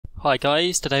Hi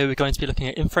guys, today we're going to be looking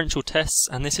at inferential tests,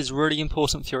 and this is really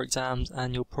important for your exams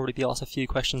and you'll probably be asked a few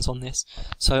questions on this,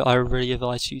 so I really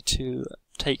advise you to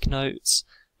take notes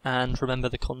and remember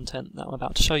the content that I'm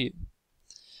about to show you.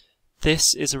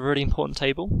 This is a really important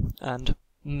table, and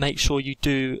make sure you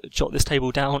do jot this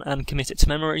table down and commit it to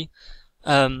memory.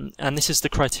 And this is the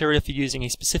criteria for using a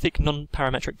specific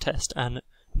non-parametric test, and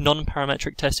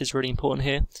non-parametric test is really important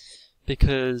here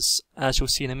because, as you'll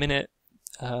see in a minute,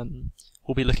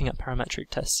 we'll be looking at parametric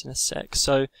tests in a sec.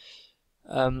 So,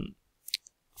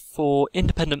 for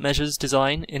independent measures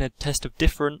design in a test of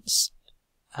difference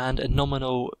and a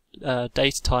nominal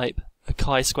data type, a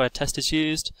chi-squared test is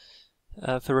used.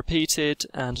 For repeated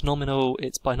and nominal,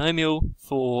 it's binomial.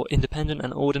 For independent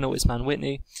and ordinal, it's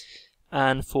Mann-Whitney.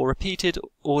 And for repeated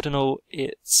ordinal,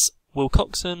 it's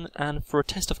Wilcoxon. And for a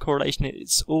test of correlation,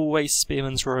 it's always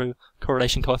Spearman's row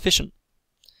correlation coefficient.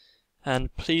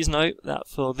 And please note that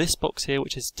for this box here,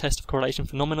 which is test of correlation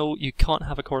for nominal, you can't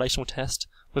have a correlational test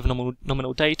with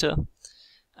nominal data.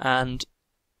 And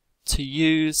to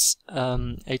use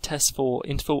a test for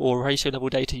interval or ratio level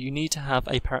data, you need to have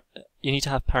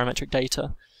parametric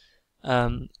data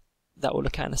that we'll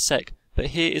look at in a sec. But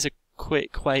here is a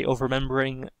quick way of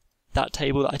remembering that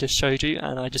table that I just showed you,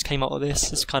 and I just came up with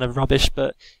this. It's kind of rubbish,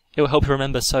 but it will help you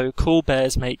remember. So cool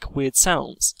bears make weird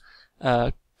sounds.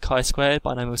 Chi-squared,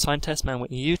 binomial sign test,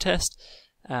 Mann-Whitney U test,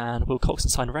 and Wilcoxon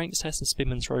sign rank test, and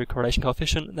Spearman's row correlation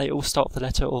coefficient. They all start with the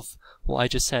letter of what I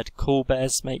just said. Cool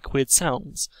bears make weird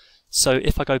sounds. So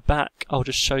if I go back, I'll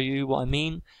just show you what I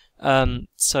mean.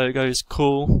 So it goes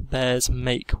cool bears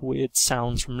make weird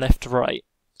sounds from left to right.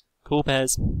 Cool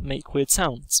bears make weird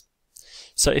sounds.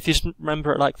 So if you just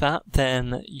remember it like that,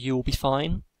 then you'll be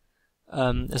fine,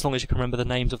 as long as you can remember the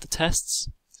names of the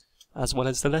tests as well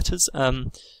as the letters.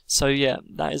 So yeah,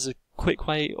 that is a quick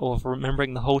way of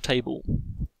remembering the whole table.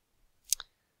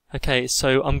 Okay,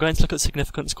 so I'm going to look at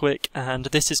significance quick, and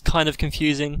this is kind of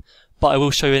confusing, but I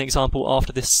will show you an example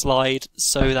after this slide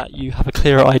so that you have a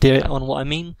clearer idea on what I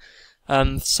mean.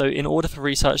 So in order for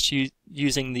research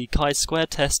using the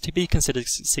chi-squared test to be considered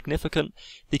significant,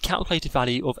 the calculated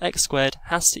value of x squared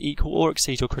has to equal or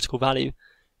exceed your critical value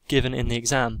given in the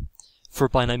exam. For a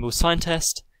binomial sign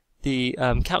test, the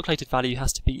calculated value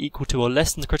has to be equal to or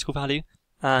less than the critical value,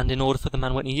 and in order for the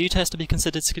Mann-Whitney U test to be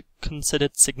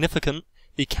considered significant,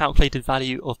 the calculated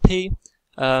value of p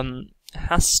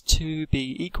has to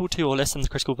be equal to or less than the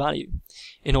critical value.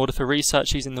 In order for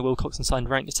research using the Wilcoxon sign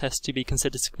rank test to be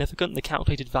considered significant, the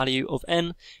calculated value of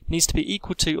n needs to be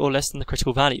equal to or less than the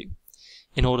critical value.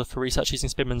 In order for research using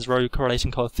Spearman's row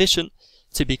correlation coefficient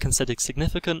to be considered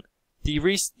significant,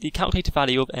 the calculated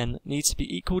value of n needs to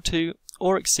be equal to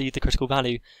or exceed the critical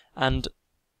value. And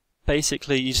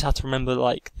basically you just have to remember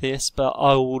like this, but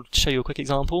I will show you a quick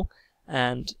example.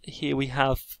 And here we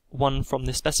have one from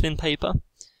the specimen paper.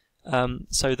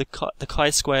 So the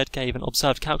chi-squared gave an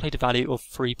observed calculated value of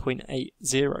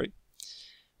 3.80.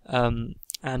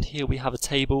 And here we have a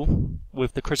table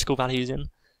with the critical values in.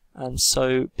 And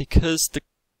so because the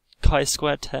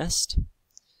chi-squared test,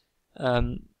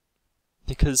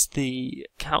 because the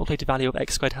calculated value of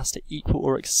x squared has to equal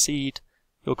or exceed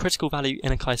your critical value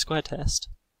in a chi-squared test,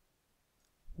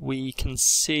 we can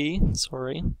see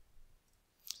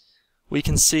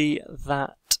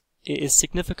that it is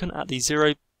significant at the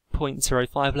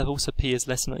 0.05 level, so p is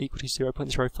less than or equal to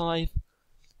 0.05,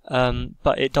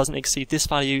 but it doesn't exceed this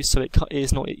value, so it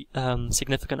is not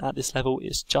significant at this level.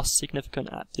 It's just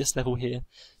significant at this level here.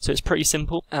 So it's pretty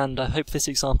simple, and I hope this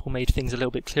example made things a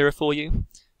little bit clearer for you.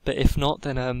 But if not,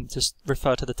 then just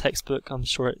refer to the textbook. I'm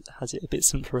sure it has it a bit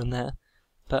simpler in there.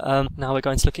 But now we're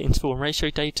going to look at interval and ratio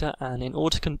data, and in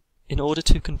order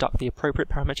to conduct the appropriate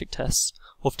parametric tests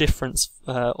of difference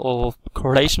or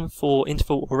correlation for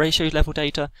interval or ratio level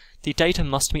data, the data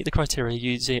must meet the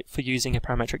criteria for using a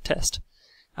parametric test.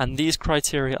 And these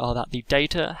criteria are that the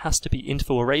data has to be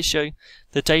interval or ratio,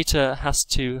 the data has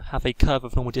to have a curve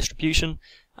of normal distribution,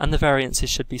 and the variances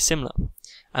should be similar.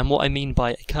 And what I mean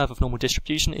by a curve of normal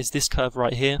distribution is this curve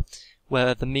right here,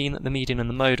 where the mean, the median, and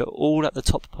the mode are all at the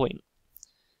top point.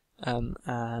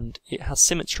 And it has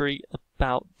symmetry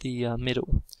about the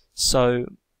middle. So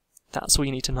that's all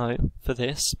you need to know for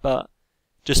this, but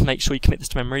just make sure you commit this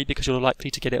to memory because you're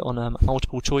likely to get it on a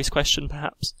multiple choice question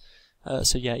perhaps.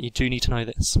 So yeah, you do need to know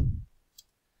this.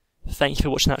 Thank you for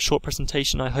watching that short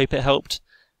presentation. I hope it helped,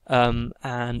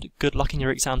 and good luck in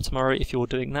your exam tomorrow if you're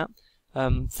doing that.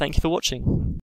 Thank you for watching.